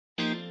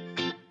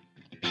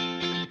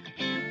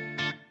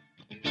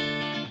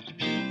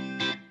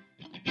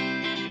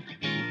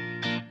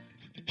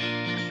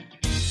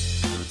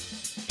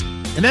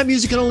And that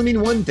music can only mean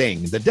one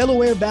thing. The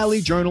Delaware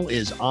Valley Journal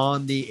is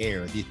on the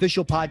air, the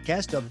official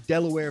podcast of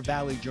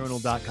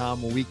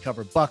DelawareValleyJournal.com, where we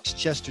cover Bucks,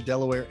 Chester,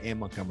 Delaware, and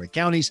Montgomery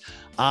counties.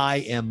 I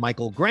am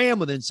Michael Graham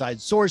with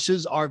Inside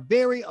Sources. Our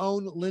very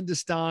own Linda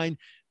Stein,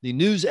 the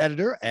news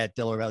editor at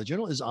Delaware Valley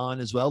Journal, is on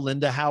as well.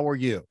 Linda, how are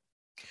you?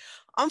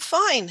 I'm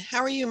fine.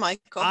 How are you,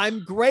 Michael?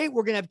 I'm great.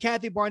 We're going to have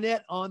Kathy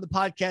Barnett on the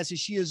podcast, and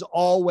she is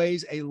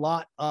always a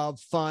lot of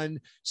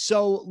fun.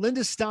 So,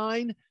 Linda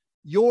Stein,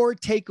 your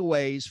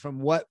takeaways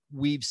from what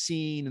we've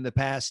seen in the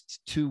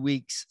past 2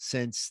 weeks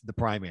since the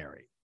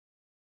primary.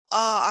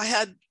 I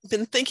had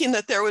been thinking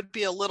that there would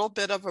be a little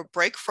bit of a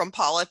break from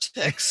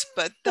politics,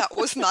 but that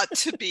was not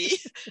to be.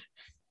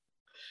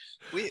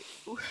 We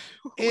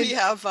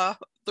have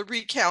the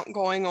recount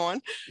going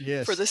on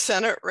for the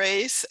Senate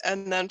race,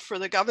 and then for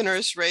the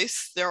governor's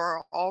race, there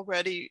are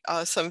already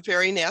some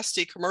very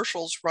nasty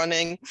commercials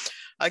running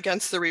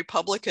against the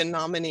Republican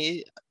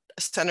nominee,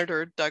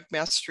 Senator Doug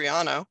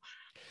Mastriano.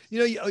 You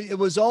know, it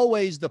was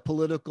always the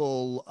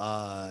political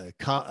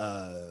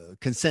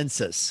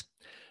consensus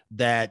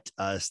that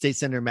State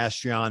Senator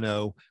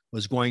Mastriano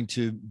was going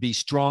to be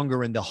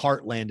stronger in the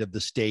heartland of the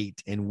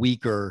state and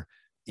weaker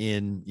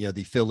in,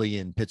 the Philly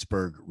and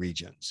Pittsburgh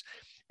regions.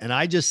 And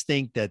I just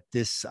think that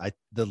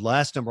the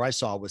last number I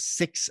saw was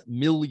 $6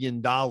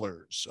 million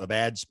of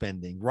ad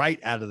spending right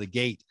out of the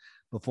gate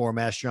before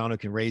Mastriano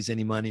can raise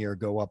any money or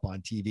go up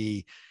on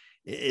TV.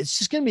 It's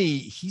just going to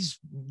be,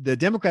 the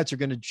Democrats are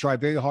going to try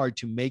very hard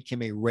to make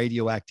him a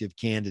radioactive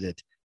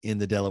candidate in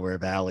the Delaware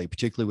Valley,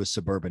 particularly with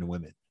suburban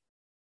women.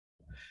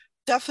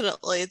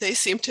 Definitely. They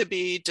seem to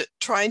be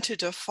trying to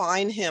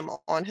define him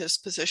on his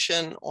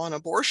position on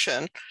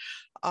abortion.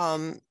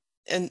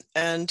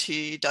 And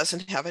he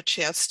doesn't have a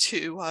chance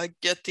to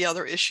get the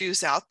other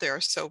issues out there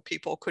so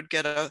people could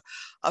get a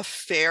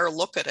fair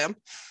look at him.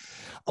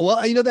 Well,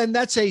 then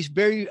that's a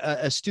very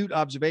astute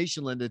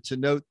observation, Linda, to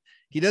note.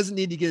 He doesn't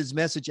need to get his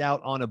message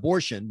out on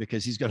abortion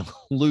because he's going to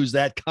lose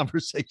that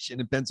conversation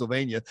in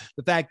Pennsylvania.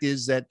 The fact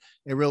is that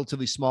a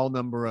relatively small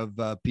number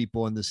of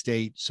people in the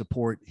state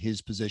support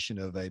his position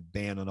of a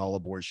ban on all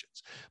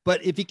abortions.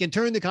 But if he can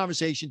turn the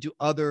conversation to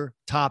other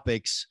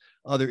topics,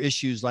 other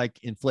issues like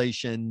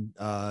inflation,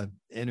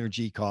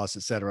 energy costs,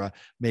 et cetera,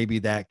 maybe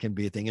that can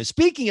be a thing. And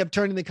speaking of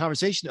turning the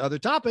conversation to other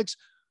topics,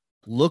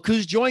 look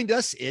who's joined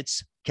us.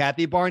 It's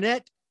Kathy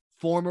Barnett,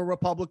 former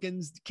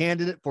Republican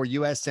candidate for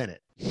U.S. Senate.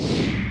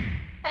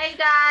 Hey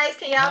guys,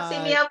 can y'all see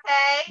me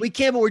okay? We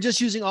can, but we're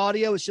just using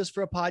audio. It's just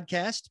for a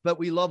podcast, but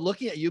we love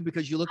looking at you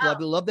because you look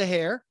lovely. Love the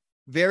hair.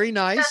 Very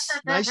nice.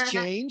 Nice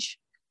change.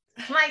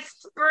 My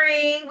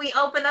spring. We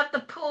opened up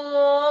the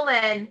pool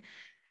and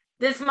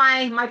this is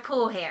my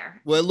pool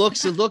hair. Well,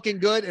 it's looking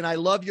good. And I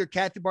love your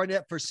Kathy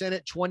Barnett for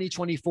Senate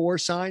 2024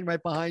 sign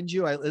right behind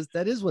you.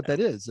 That is what that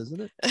is, isn't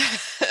it?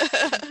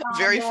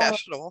 Very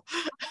fashionable.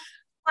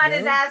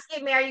 Is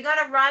asking me, are you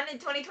going to run in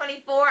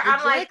 2024?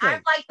 Exactly.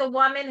 I'm like the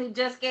woman who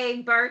just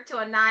gave birth to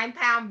a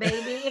 9-pound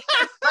baby.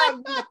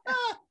 I'm not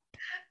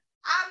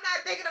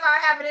thinking about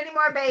having any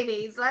more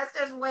babies. Let's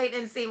just wait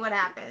and see what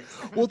happens.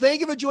 Well,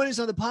 thank you for joining us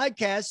on the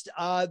podcast.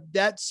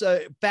 That's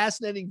a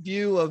fascinating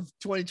view of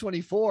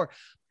 2024.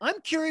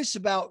 I'm curious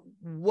about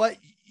what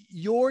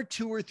your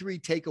 2 or 3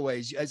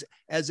 takeaways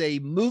as a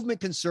movement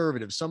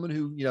conservative, someone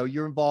who,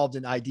 you're involved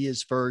in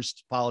ideas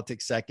first,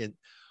 politics second.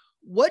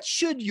 What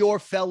should your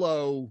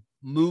fellow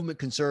movement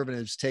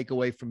conservatives take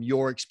away from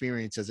your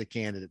experience as a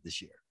candidate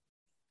this year?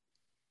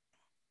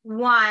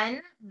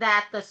 One,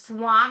 that the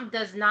swamp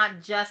does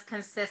not just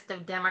consist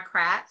of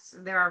Democrats.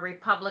 There are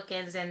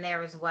Republicans in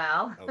there as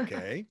well.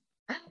 Okay.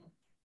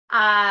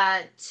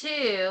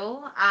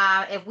 2,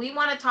 if we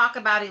want to talk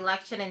about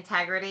election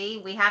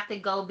integrity, we have to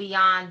go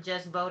beyond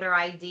just voter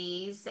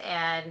IDs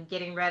and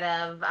getting rid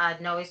of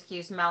no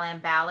excuse mail-in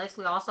ballots.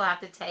 We also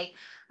have to take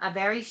a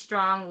very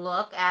strong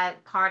look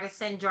at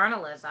partisan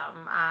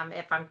journalism.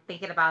 If I'm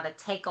thinking about a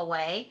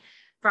takeaway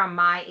from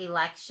my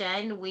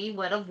election, we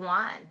would have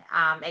won,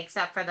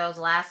 except for those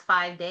last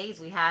 5 days.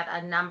 We had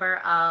a number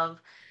of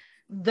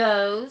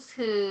those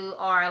who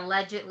are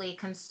allegedly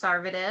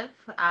conservative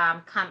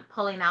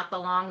pulling out the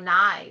long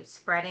knives,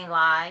 spreading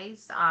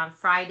lies. On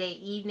Friday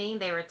evening,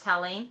 they were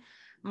telling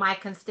my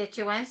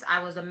constituents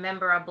I was a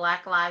member of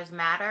Black Lives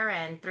Matter,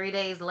 and 3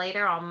 days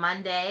later on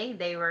Monday,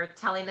 they were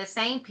telling the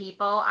same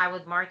people I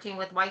was marching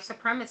with white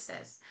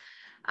supremacists.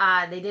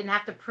 They didn't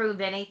have to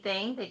prove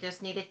anything. They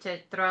just needed to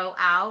throw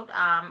out,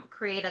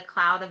 create a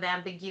cloud of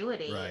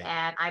ambiguity. Right.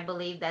 And I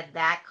believe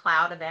that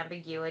cloud of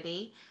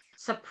ambiguity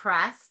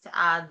suppressed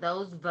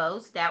those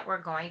votes that were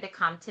going to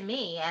come to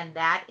me. And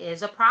that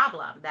is a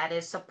problem. That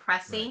is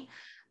suppressing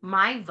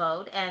my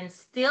vote and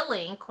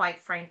stealing, quite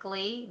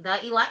frankly,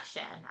 the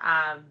election.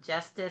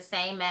 Just the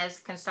same as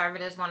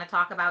conservatives want to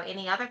talk about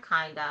any other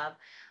kind of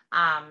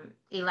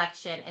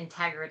election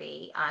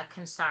integrity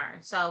concern.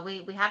 So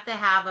we have to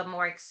have a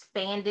more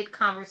expanded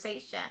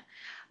conversation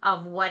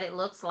of what it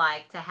looks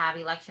like to have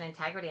election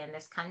integrity in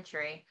this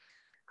country.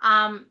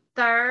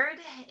 Third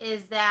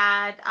is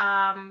that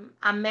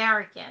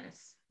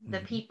Americans, the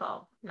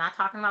people, not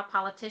talking about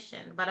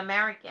politicians, but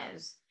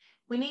Americans,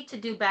 we need to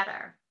do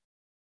better.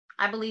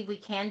 I believe we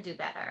can do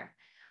better.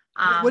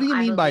 What do you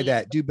I mean by believe,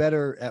 that? Do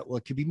better at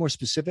what? Could be more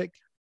specific?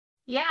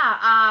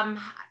 yeah,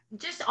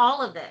 just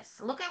all of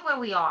this. Look at where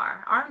we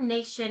are. Our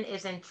nation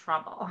is in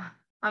trouble.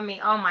 I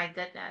mean, oh my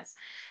goodness.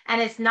 And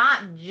it's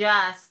not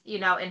just,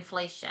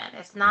 inflation.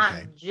 It's not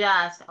Okay.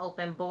 just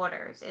open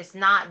borders. It's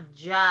not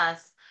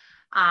just,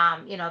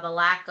 the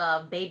lack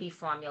of baby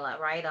formula,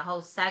 right? A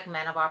whole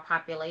segment of our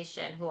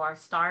population who are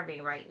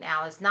starving right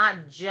now. It's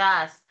not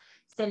just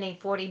sending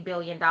 $40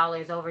 billion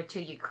over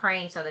to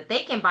Ukraine so that they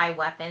can buy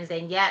weapons,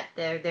 and yet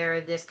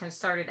there this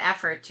concerted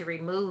effort to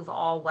remove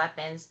all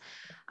weapons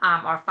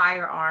or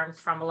firearms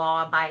from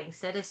law-abiding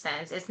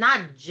citizens. It's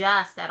not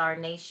just that our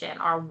nation,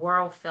 our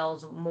world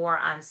feels more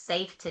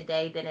unsafe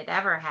today than it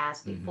ever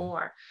has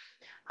before.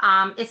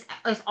 It's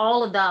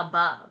all of the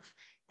above.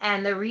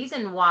 And the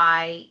reason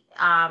why,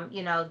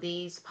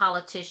 these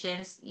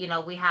politicians,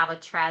 we have a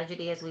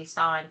tragedy as we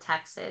saw in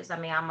Texas. I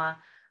mean, I'm a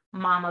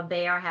mama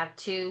bear, have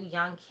two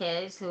young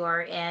kids who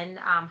are in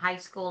high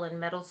school and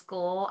middle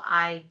school.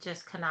 I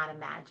just cannot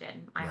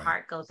imagine. My Right.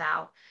 heart goes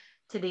out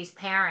to these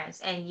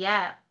parents. And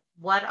yet,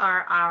 what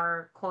are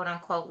our quote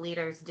unquote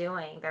leaders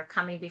doing? They're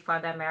coming before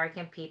the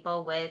American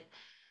people with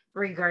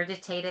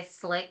regurgitated,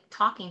 slick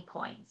talking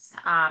points,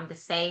 the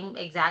same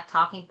exact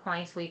talking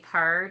points we've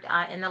heard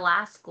in the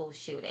last school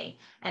shooting,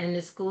 and in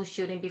the school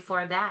shooting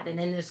before that, and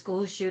in the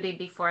school shooting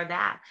before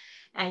that.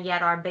 And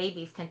yet our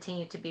babies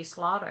continue to be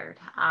slaughtered.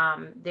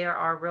 There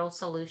are real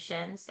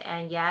solutions,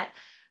 and yet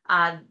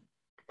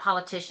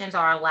politicians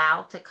are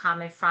allowed to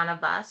come in front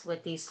of us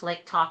with these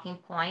slick talking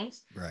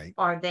points, Right.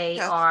 or they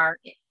Yeah. are,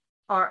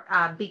 or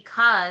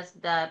because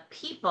the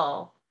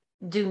people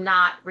do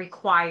not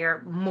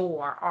require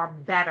more or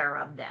better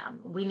of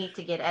them. We need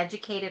to get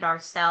educated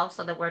ourselves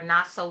so that we're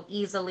not so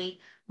easily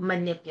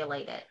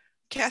manipulated.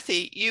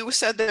 Kathy, you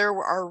said there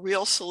are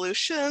real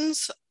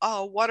solutions.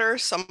 What are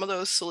some of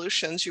those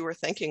solutions you were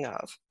thinking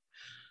of?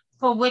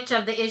 For which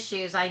of the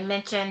issues? I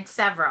mentioned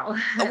several.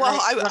 Well,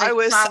 I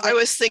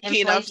was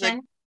thinking inflation?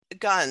 of the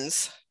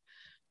guns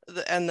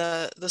and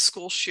the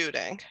school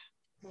shooting.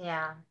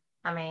 Yeah.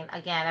 I mean,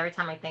 again, every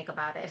time I think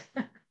about it,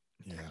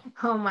 Yeah.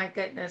 oh my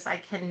goodness, I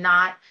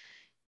cannot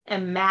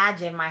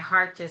imagine. My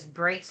heart just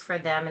breaks for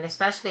them. And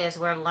especially as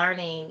we're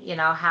learning,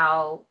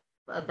 how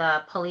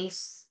the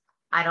police,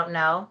 I don't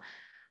know,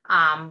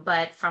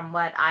 but from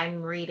what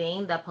I'm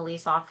reading, the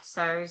police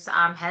officers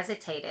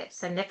hesitated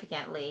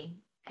significantly.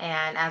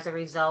 And as a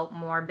result,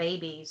 more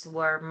babies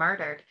were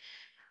murdered.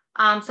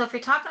 So if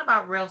you're talking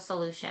about real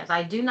solutions,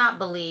 I do not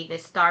believe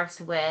it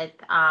starts with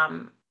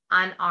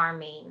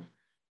unarming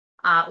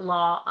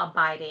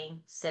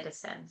law-abiding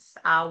citizens.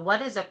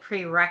 What is a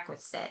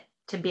prerequisite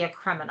to be a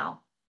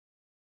criminal?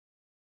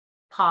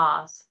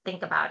 Pause,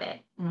 think about it.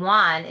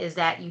 One is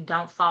that you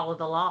don't follow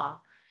the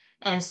law.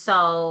 And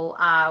so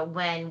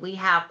when we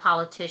have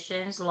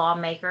politicians,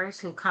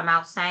 lawmakers who come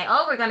out saying,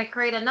 oh, we're going to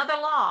create another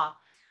law,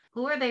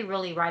 who are they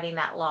really writing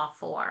that law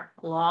for?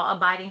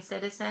 Law-abiding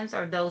citizens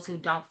or those who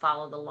don't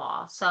follow the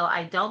law? So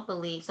I don't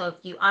believe, so if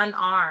you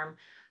unarm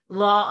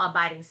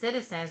law-abiding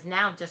citizens,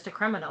 now just the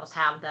criminals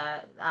have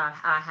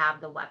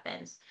the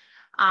weapons.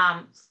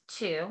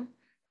 Two,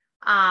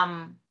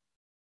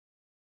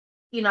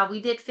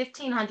 we did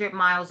 1,500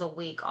 miles a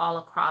week all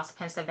across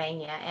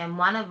Pennsylvania. And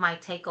one of my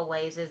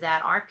takeaways is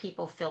that our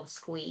people feel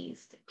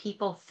squeezed.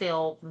 People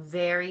feel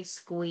very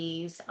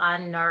squeezed,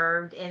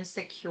 unnerved,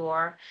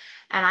 insecure.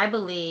 And I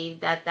believe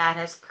that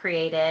has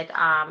created,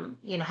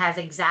 has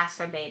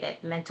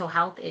exacerbated mental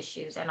health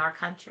issues in our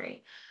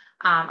country.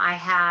 I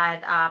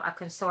had a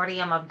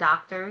consortium of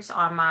doctors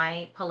on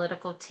my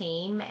political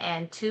team,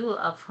 and two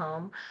of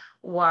whom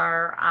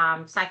were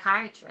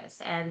psychiatrists.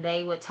 And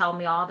they would tell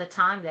me all the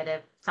time that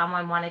if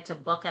someone wanted to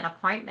book an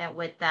appointment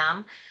with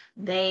them,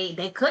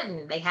 they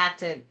couldn't. They had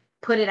to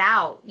put it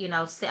out,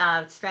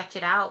 stretch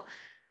it out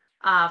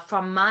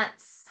for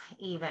months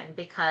even,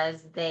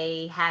 because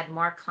they had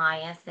more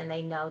clients than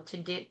they know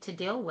to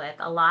deal with.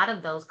 A lot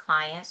of those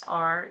clients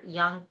are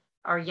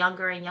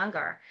younger and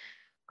younger.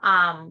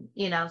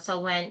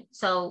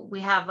 So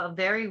we have a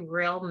very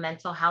real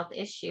mental health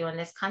issue in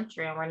this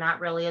country, and we're not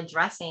really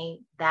addressing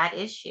that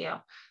issue.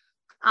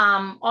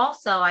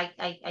 Also,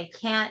 I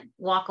can't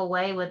walk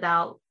away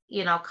without,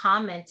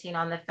 commenting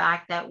on the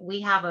fact that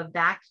we have a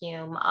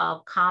vacuum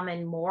of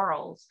common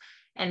morals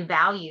and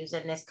values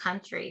in this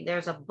country.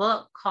 There's a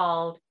book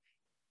called,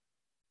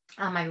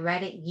 I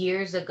read it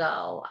years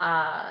ago.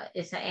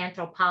 It's an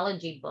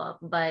anthropology book,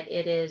 but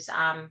it is,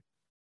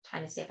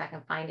 trying to see if I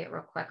can find it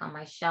real quick on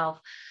my shelf.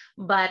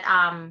 But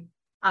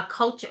a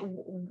culture,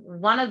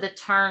 one of the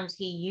terms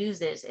he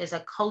uses is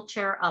a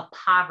culture of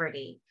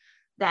poverty,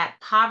 that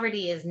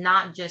poverty is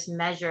not just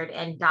measured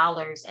in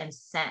dollars and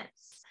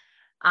cents,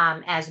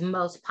 as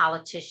most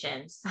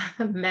politicians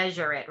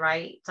measure it,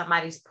 right?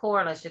 Somebody's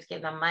poor, let's just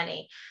give them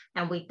money.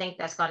 And we think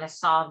that's going to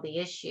solve the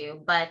issue.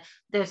 But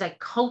there's a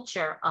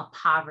culture of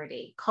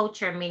poverty,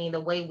 culture meaning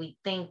the way we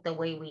think, the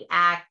way we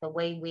act, the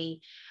way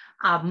we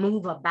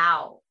move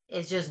about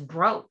is just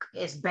broke.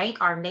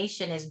 Our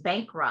nation is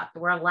bankrupt.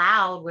 We're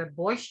loud, we're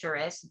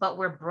boisterous, but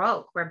we're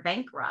broke, we're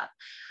bankrupt.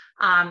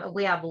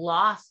 We have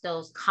lost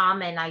those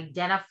common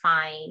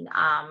identifying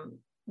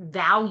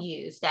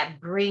values that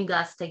bring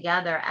us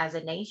together as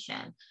a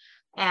nation.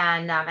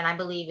 And I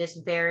believe it's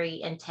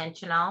very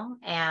intentional.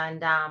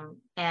 And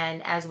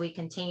as we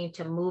continue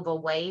to move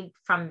away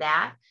from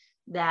that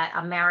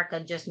America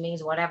just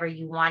means whatever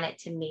you want it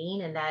to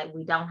mean, and that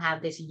we don't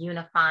have this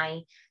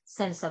unifying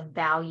sense of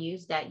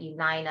values that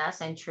unite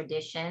us and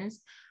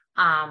traditions,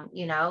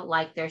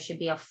 like there should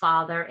be a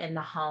father in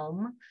the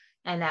home,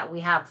 and that we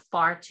have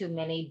far too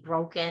many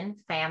broken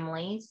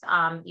families.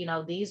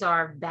 These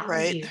are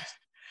values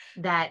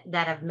that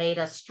have made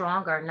us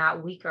stronger,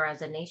 not weaker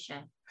as a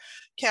nation.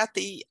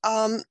 Kathy,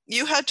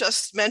 you had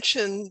just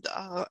mentioned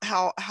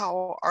how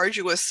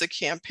arduous the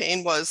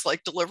campaign was,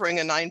 like delivering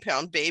a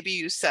 9-pound baby,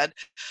 you said,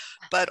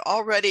 but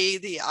already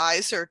the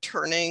eyes are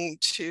turning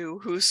to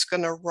who's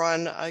going to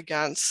run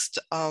against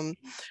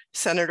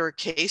Senator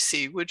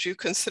Casey. Would you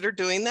consider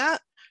doing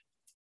that?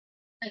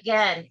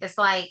 Again, it's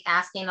like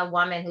asking a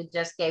woman who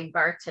just gave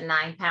birth to a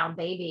 9-pound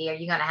baby, are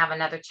you going to have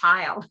another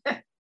child?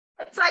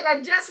 It's like,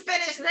 I just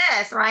finished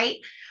this, right?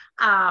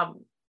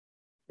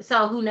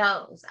 So who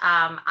knows?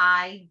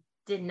 I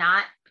did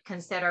not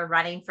consider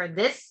running for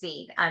this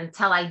seat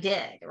until I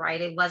did, right?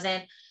 It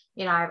wasn't,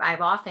 I've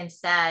often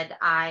said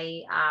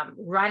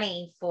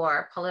running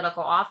for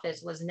political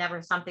office was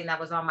never something that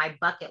was on my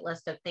bucket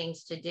list of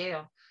things to do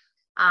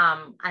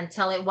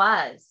until it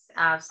was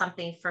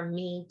something for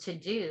me to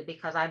do,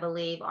 because I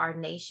believe our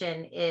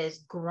nation is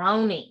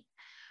groaning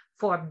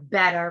for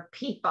better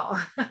people.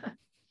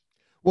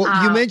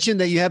 Well, you mentioned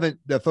that you haven't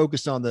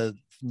focused on the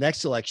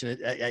next election.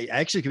 It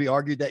actually could be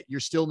argued that you're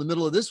still in the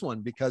middle of this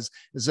one, because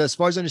as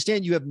far as I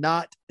understand, you have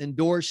not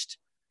endorsed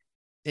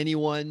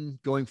anyone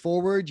going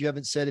forward. You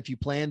haven't said if you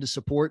plan to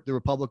support the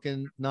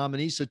Republican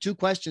nominee. So 2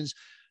 questions.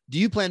 Do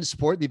you plan to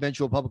support the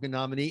eventual Republican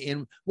nominee?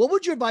 And what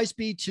would your advice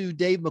be to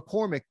Dave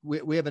McCormick?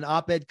 We have an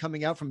op-ed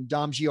coming out from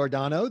Dom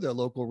Giordano, the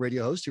local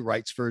radio host who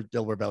writes for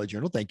Delaware Valley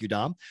Journal. Thank you,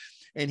 Dom.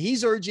 And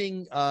he's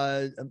urging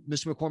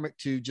Mr. McCormick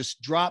to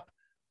just drop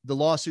the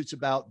lawsuits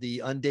about the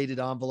undated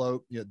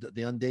envelope,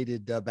 the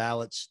undated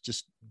ballots.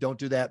 Just don't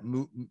do that.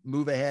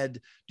 Move ahead.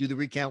 Do the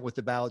recount with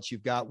the ballots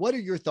you've got. What are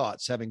your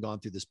thoughts, having gone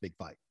through this big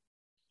fight?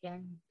 Yeah.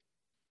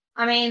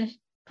 I mean,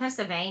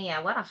 Pennsylvania,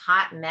 what a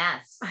hot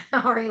mess,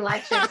 our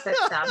election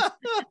system.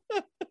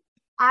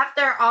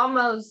 After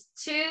over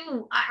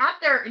 2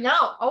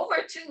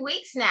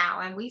 weeks now,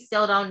 and we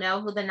still don't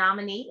know who the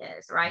nominee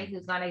is, right?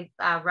 Who's going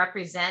to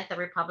represent the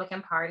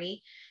Republican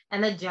Party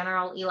in the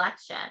general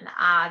election.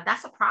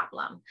 That's a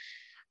problem.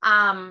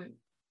 A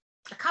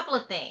couple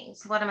of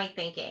things. What am I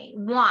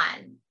thinking?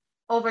 One,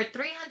 over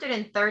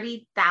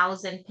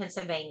 330,000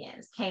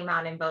 Pennsylvanians came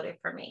out and voted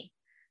for me.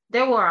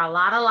 There were a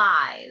lot of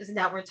lies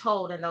that were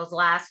told in those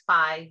last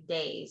 5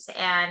 days.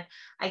 And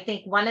I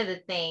think one of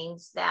the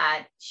things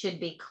that should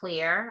be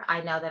clear, I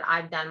know that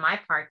I've done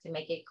my part to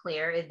make it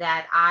clear, is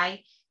that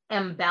I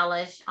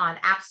embellish on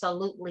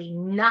absolutely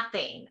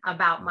nothing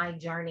about my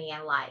journey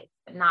in life.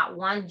 Not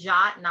one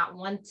jot, not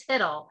one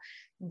tittle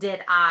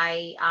did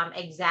I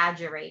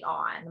exaggerate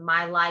on.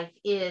 My life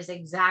is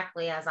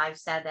exactly as I've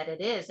said that it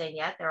is. And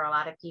yet there are a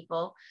lot of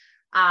people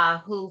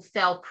who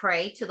fell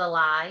prey to the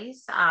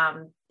lies.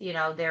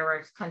 There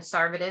were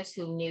conservatives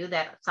who knew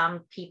that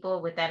some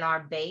people within our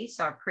base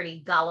are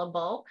pretty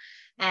gullible,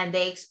 and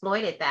they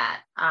exploited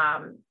that.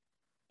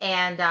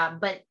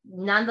 But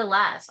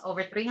nonetheless,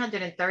 over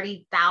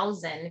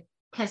 330,000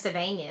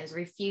 Pennsylvanians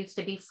refused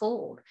to be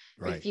fooled,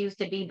 refused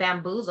to be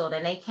bamboozled,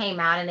 and they came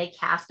out and they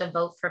cast a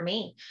vote for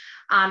me.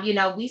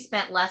 We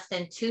spent less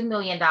than $2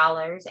 million,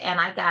 and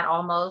I got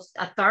almost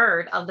a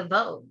third of the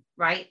vote,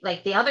 right?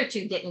 Like the other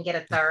 2 didn't get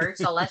a third,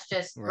 so let's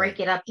just break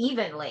it up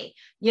evenly.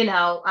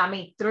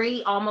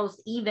 3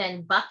 almost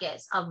even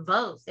buckets of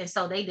votes, and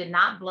so they did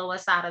not blow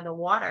us out of the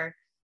water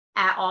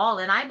at all.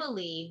 And I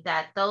believe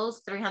that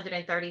those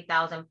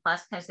 330,000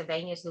 plus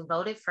Pennsylvanians who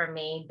voted for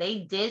me, they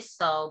did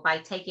so by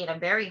taking a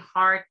very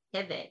hard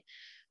pivot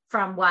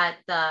from what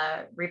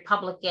the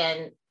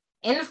Republican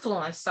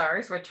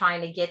influencers were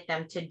trying to get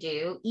them to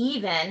do,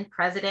 even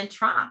President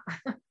Trump.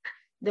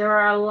 There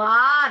are a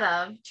lot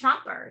of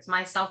Trumpers,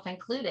 myself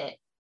included,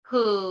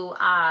 who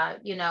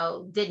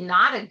did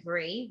not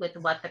agree with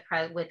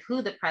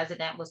who the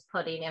president was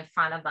putting in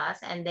front of us,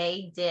 and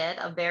they did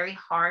a very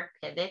hard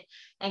pivot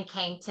and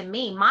came to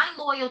me. My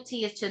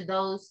loyalty is to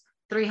those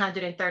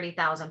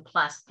 330,000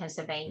 plus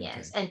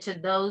Pennsylvanians, and to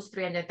those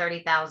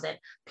 330,000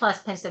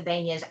 plus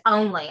Pennsylvanians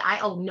only. I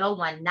owe no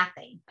one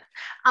nothing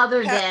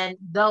other than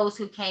those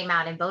who came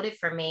out and voted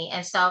for me.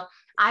 And so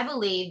I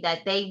believe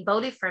that they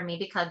voted for me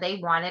because they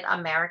wanted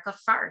America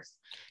first.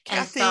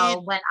 Kathy, and so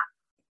when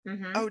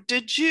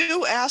did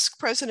you ask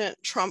President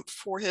Trump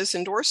for his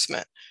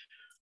endorsement?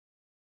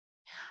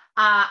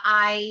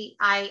 I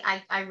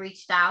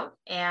reached out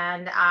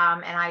and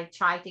I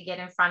tried to get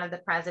in front of the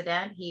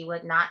president. He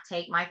would not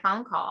take my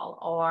phone call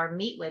or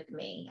meet with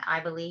me.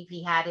 I believe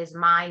he had his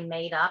mind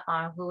made up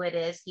on who it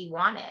is he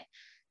wanted.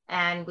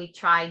 And we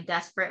tried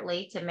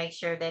desperately to make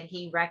sure that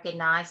he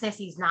recognized, since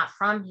he's not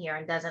from here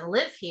and doesn't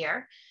live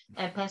here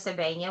in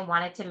Pennsylvania,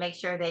 wanted to make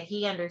sure that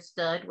he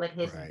understood what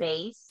his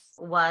base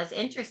was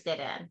interested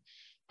in.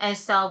 And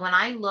so when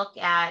I look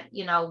at,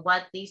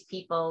 what these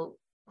people,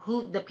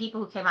 the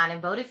people who came out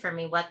and voted for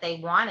me, what they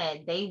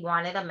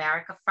wanted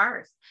America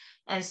first.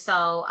 And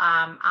so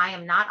I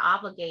am not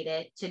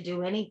obligated to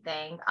do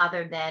anything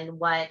other than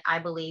what I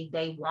believe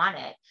they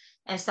wanted.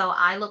 And so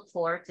I look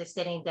forward to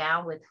sitting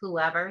down with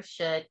whoever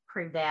should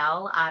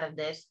prevail out of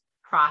this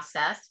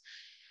process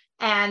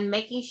and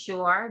making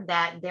sure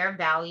that their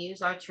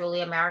values are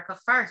truly America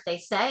first. They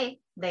say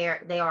they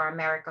are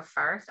America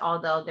first,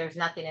 although there's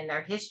nothing in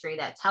their history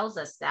that tells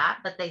us that,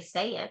 but they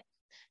say it.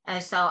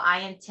 And so I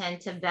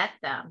intend to vet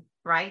them,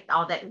 right?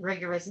 All that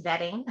rigorous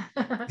vetting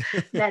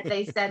that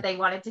they said they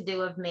wanted to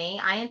do of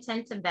me. I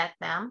intend to vet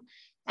them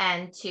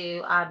and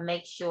to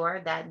make sure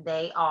that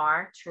they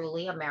are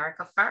truly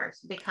America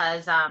first.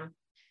 Because,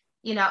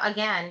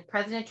 again,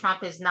 President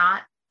Trump is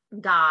not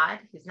God.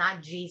 He's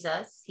not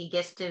Jesus. He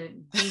gets to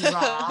be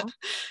wrong.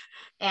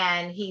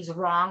 And he's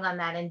wrong on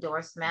that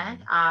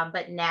endorsement.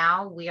 But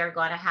now we are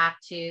going to have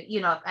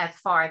to, as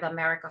far as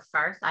America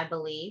first, I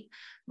believe.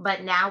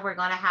 But now we're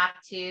going to have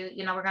to,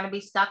 we're going to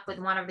be stuck with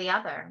one or the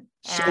other.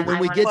 So when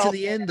we get to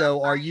the end,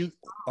 though, are you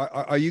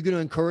going to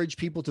encourage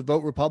people to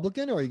vote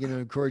Republican, or are you going to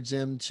encourage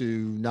them to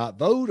not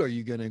vote? Or are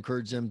you going to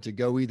encourage them to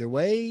go either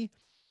way?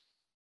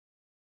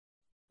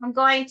 I'm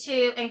going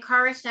to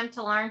encourage them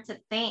to learn to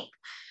think.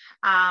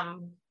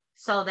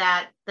 So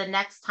that the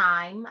next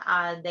time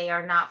they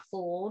are not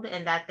fooled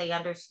and that they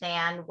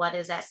understand what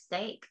is at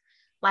stake.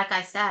 Like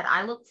I said,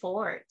 I look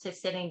forward to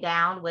sitting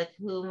down with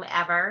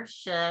whomever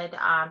should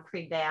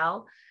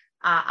prevail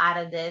out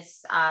of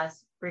this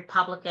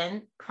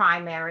Republican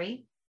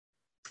primary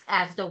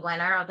as the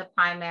winner of the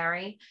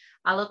primary.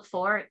 I look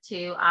forward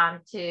to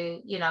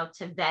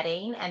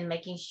vetting and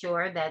making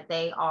sure that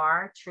they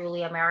are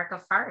truly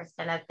America first.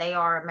 And if they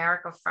are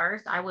America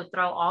first, I would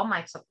throw all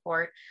my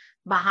support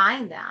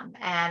behind them.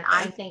 And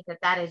I think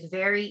that is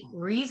very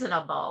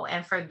reasonable.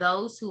 And for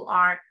those who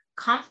aren't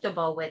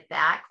comfortable with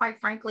that, quite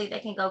frankly, they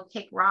can go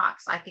kick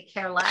rocks. I could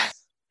care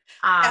less.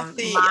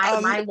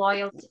 My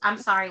loyalty, I'm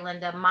sorry,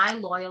 Linda, my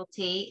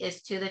loyalty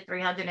is to the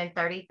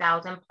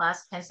 330,000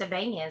 plus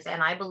Pennsylvanians.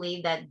 And I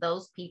believe that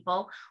those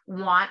people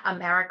want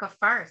America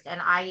first. And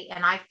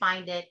I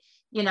find it,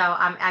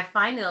 I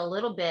find it a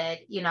little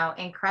bit,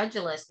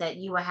 incredulous that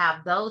you will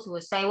have those who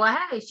would say, well,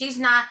 hey, she's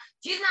not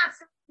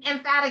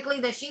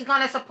emphatically that she's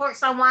going to support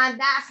someone.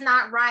 That's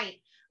not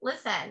right.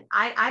 Listen,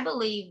 I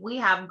believe we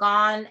have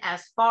gone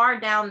as far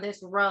down this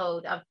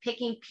road of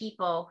picking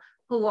people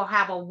who will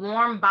have a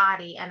warm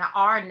body and an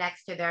R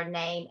next to their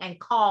name and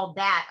call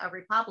that a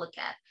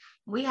Republican.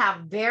 We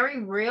have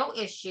very real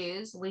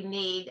issues. We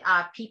need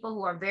people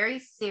who are very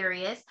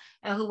serious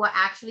and who will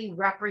actually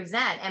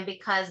represent. And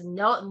because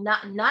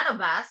none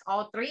of us,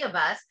 all three of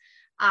us,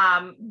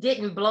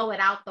 didn't blow it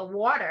out the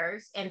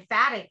waters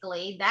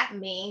emphatically, that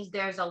means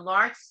there's a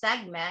large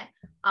segment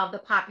of the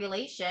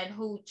population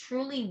who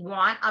truly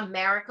want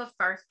America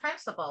first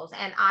principles.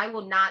 And I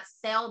will not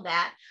sell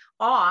that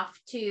off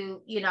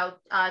to,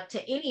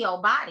 to any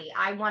old body.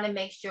 I want to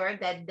make sure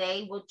that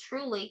they will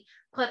truly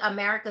put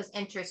America's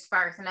interests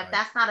first. And if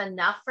that's not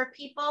enough for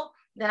people,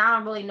 then I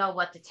don't really know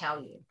what to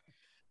tell you.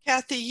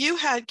 Kathy, you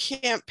had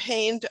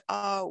campaigned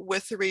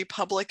with the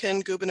Republican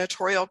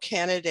gubernatorial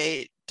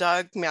candidate,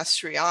 Doug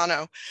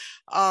Mastriano.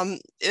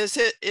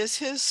 Is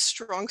his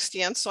strong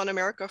stance on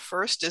America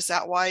first? Is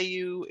that why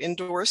you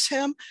endorse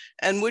him?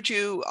 And would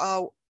you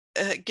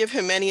give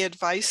him any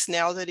advice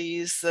now that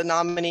he's the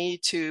nominee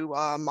to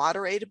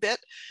moderate a bit?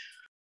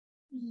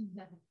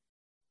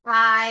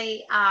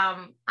 I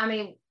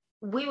mean,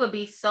 we would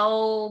be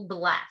so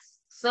blessed,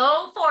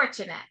 so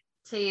fortunate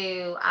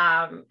to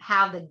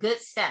have the good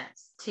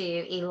sense to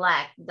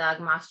elect Doug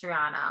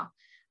Mastriano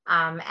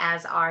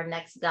as our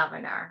next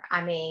governor.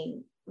 I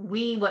mean,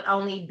 we would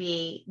only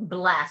be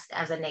blessed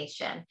as a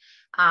nation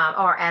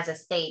or as a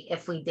state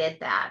if we did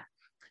that.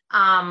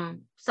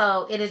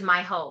 So it is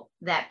my hope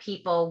that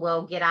people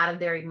will get out of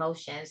their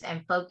emotions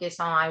and focus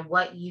on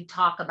what you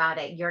talk about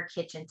at your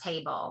kitchen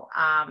table.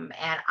 And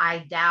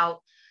I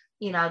doubt,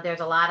 there's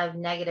a lot of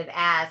negative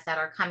ads that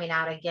are coming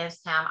out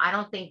against him. I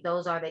don't think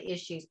those are the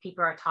issues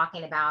people are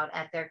talking about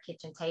at their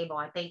kitchen table.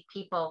 I think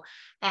people,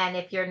 and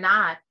if you're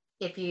not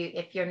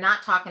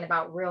talking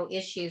about real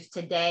issues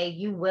today,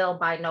 you will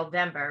by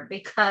November,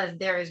 because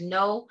there is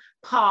no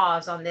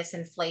pause on this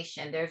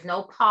inflation. There's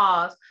no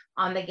pause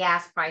on the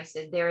gas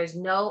prices. There is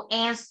no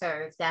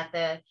answers that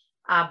the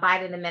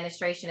Biden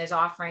administration is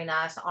offering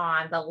us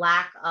on the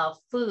lack of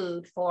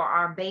food for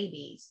our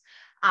babies.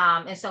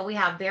 And so we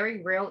have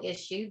very real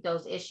issues.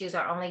 Those issues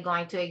are only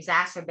going to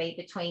exacerbate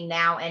between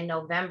now and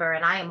November.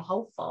 And I am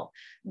hopeful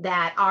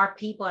that our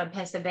people in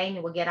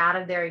Pennsylvania will get out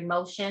of their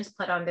emotions,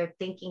 put on their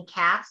thinking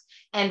caps,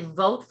 and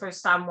vote for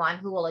someone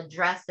who will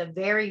address the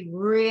very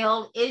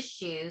real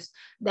issues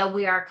that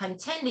we are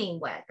contending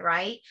with,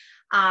 right?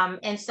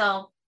 And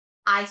so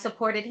I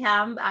supported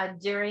him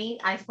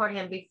I supported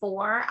him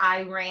before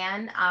I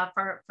ran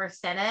for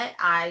Senate.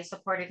 I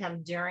supported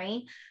him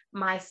during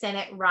my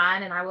Senate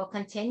run, and I will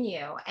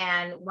continue.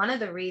 And one of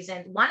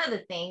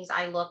the things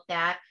I looked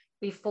at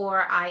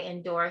before I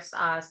endorsed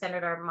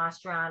Senator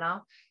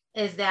Mastriano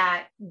is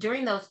that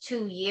during those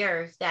 2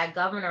 years that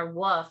Governor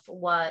Wolf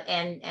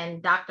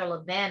and Dr.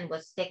 Levin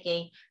was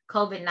sticking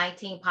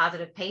COVID-19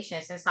 positive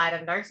patients inside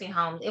of nursing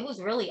homes, it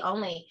was really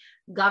only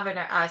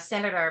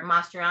Senator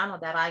Mastriano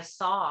that I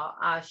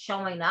saw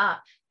showing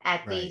up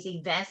at these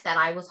events that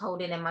I was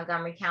holding in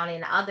Montgomery County,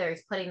 and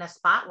others putting a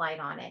spotlight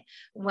on it.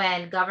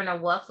 When Governor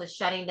Wolf was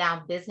shutting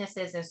down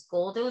businesses and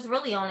schools, it was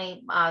really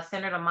only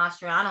Senator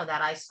Mastriano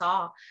that I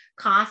saw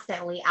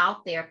constantly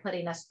out there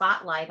putting a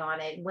spotlight on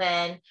it.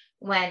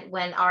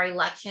 When our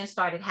election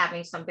started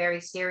having some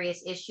very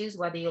serious issues,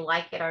 whether you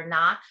like it or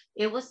not,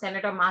 it was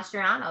Senator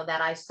Mastriano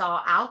that I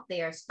saw out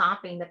there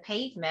stomping the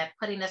pavement,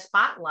 putting a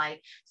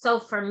spotlight. So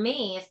for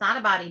me, it's not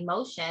about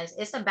emotions.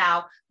 It's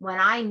about when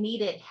I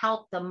needed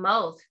help the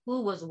most,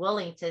 who was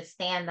willing to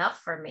stand up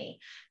for me.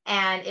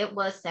 And it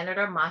was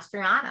Senator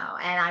Mastriano.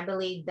 And I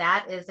believe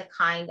that is the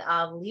kind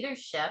of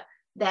leadership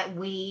that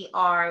we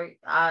are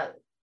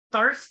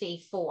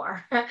thirsty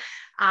for,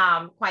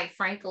 quite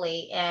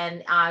frankly,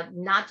 and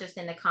not just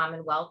in the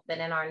Commonwealth, but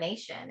in our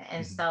nation.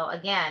 And so,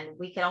 again,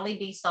 we can only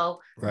be so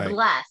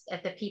blessed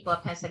if the people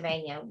of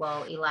Pennsylvania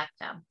will elect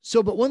him.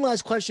 So, but one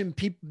last question.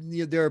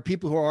 There are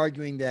people who are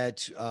arguing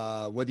that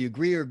whether you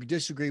agree or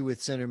disagree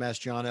with Senator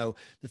Mastriano,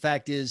 the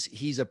fact is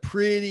he's a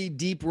pretty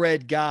deep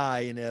red guy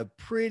in a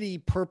pretty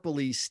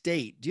purpley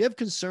state. Do you have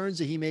concerns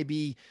that he may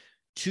be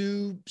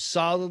too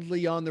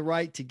solidly on the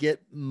right to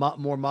get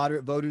more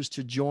moderate voters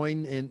to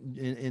join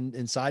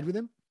and side with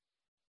him?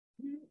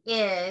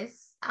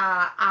 Is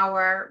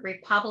our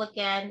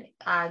Republican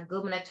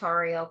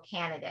gubernatorial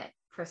candidate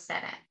for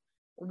Senate.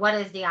 What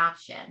is the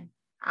option?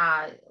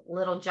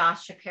 Little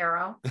Josh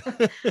Shapiro,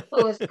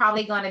 who is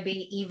probably going to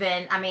be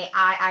even,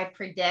 I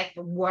predict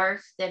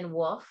worse than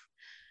Wolf.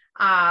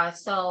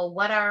 So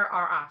what are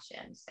our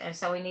options? And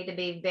so we need to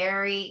be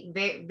very,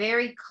 very,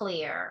 very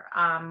clear.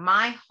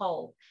 My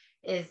hope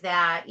is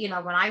that, when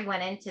I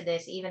went into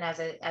this, even as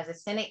a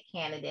Senate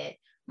candidate,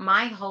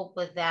 my hope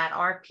was that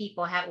our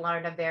people had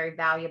learned a very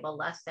valuable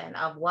lesson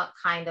of what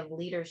kind of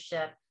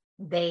leadership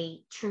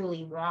they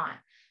truly want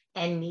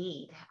and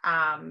need.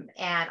 And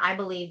I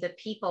believe the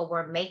people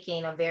were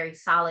making a very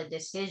solid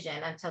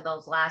decision until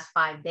those last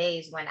 5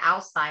 days when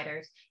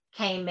outsiders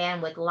came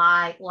in with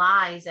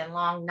lies and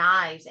long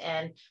knives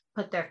and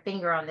put their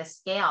finger on the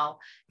scale.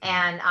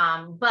 And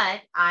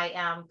but I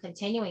am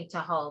continuing to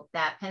hope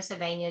that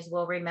Pennsylvanians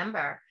will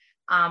remember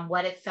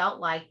what it felt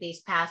like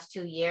these past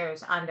 2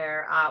 years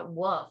under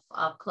Wolf,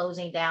 of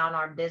closing down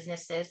our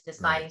businesses,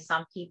 deciding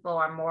some people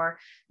are more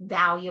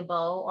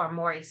valuable or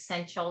more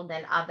essential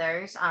than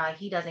others.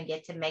 He doesn't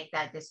get to make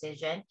that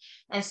decision.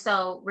 And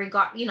so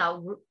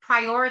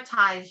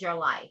prioritize your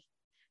life.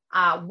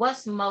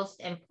 What's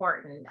most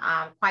important?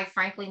 Quite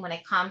frankly, when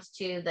it comes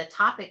to the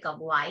topic of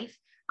life,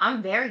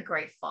 I'm very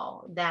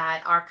grateful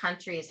that our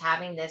country is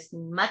having this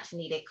much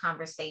needed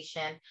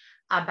conversation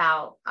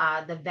about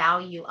the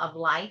value of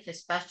life,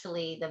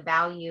 especially the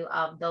value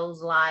of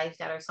those lives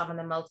that are some of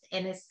the most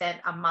innocent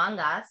among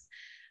us.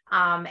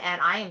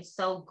 And I am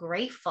so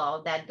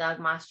grateful that Doug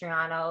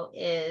Mastriano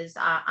is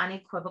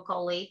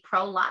unequivocally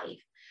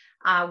pro-life.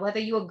 Whether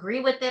you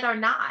agree with it or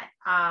not,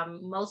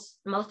 most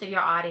of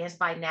your audience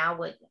by now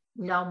would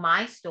know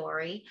my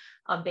story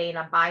of being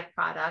a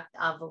byproduct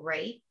of a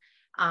rape.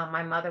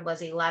 My mother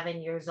was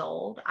 11 years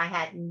old. I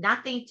had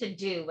nothing to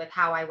do with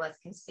how I was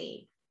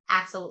conceived,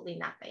 absolutely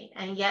nothing.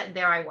 And yet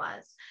there I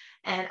was.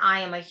 And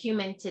I am a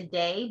human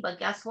today, but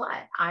guess what?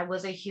 I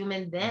was a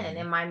human then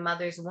in my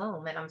mother's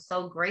womb. And I'm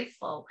so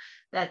grateful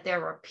that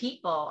there were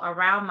people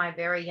around my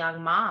very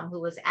young mom who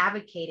was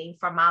advocating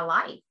for my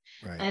life.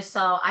 And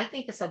so I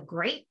think it's a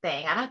great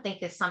thing. I don't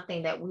think it's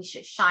something that we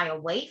should shy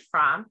away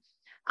from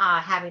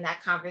having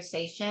that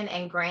conversation.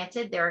 And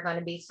granted, there are going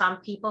to be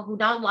some people who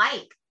don't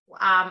like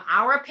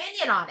our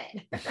opinion on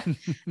it.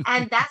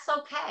 And that's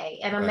okay.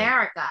 In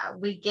America,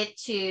 we get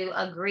to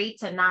agree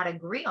to not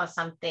agree on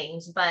some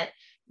things, but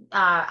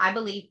I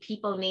believe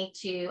people need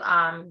to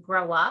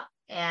grow up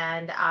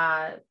and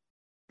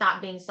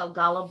stop being so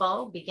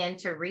gullible, begin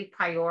to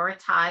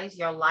reprioritize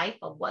your life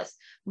of what's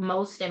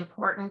most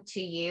important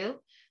to you.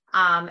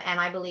 And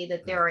I believe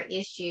that there are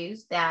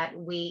issues that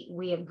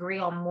we agree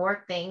on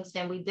more things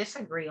than we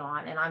disagree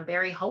on. And I'm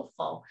very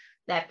hopeful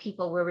that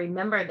people will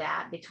remember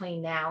that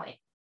between now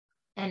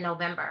and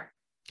November.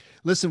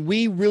 Listen,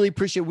 we really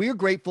appreciate, we're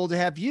grateful to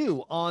have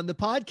you on the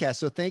podcast.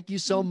 So thank you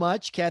so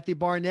much, Kathy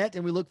Barnett.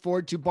 And we look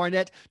forward to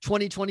Barnett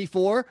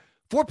 2024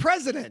 for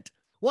president.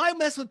 Why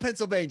mess with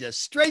Pennsylvania?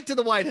 Straight to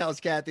the White House,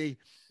 Kathy.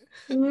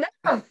 No.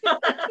 I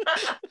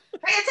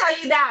can tell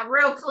you that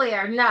real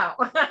clear. No.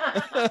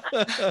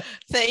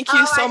 Thank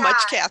you so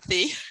much,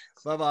 Kathy.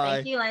 Bye-bye.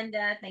 Thank you,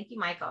 Linda. Thank you,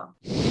 Michael.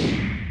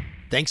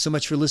 Thanks so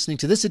much for listening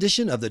to this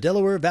edition of the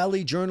Delaware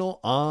Valley Journal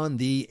on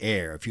the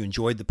Air. If you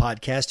enjoyed the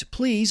podcast,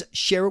 please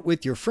share it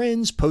with your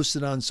friends, post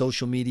it on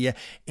social media,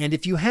 and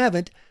if you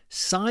haven't,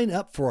 sign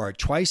up for our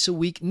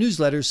twice-a-week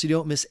newsletter so you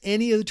don't miss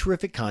any of the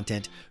terrific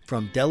content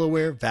from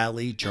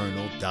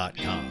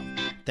DelawareValleyJournal.com.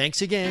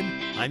 Thanks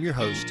again. I'm your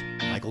host,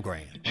 Michael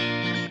Graham.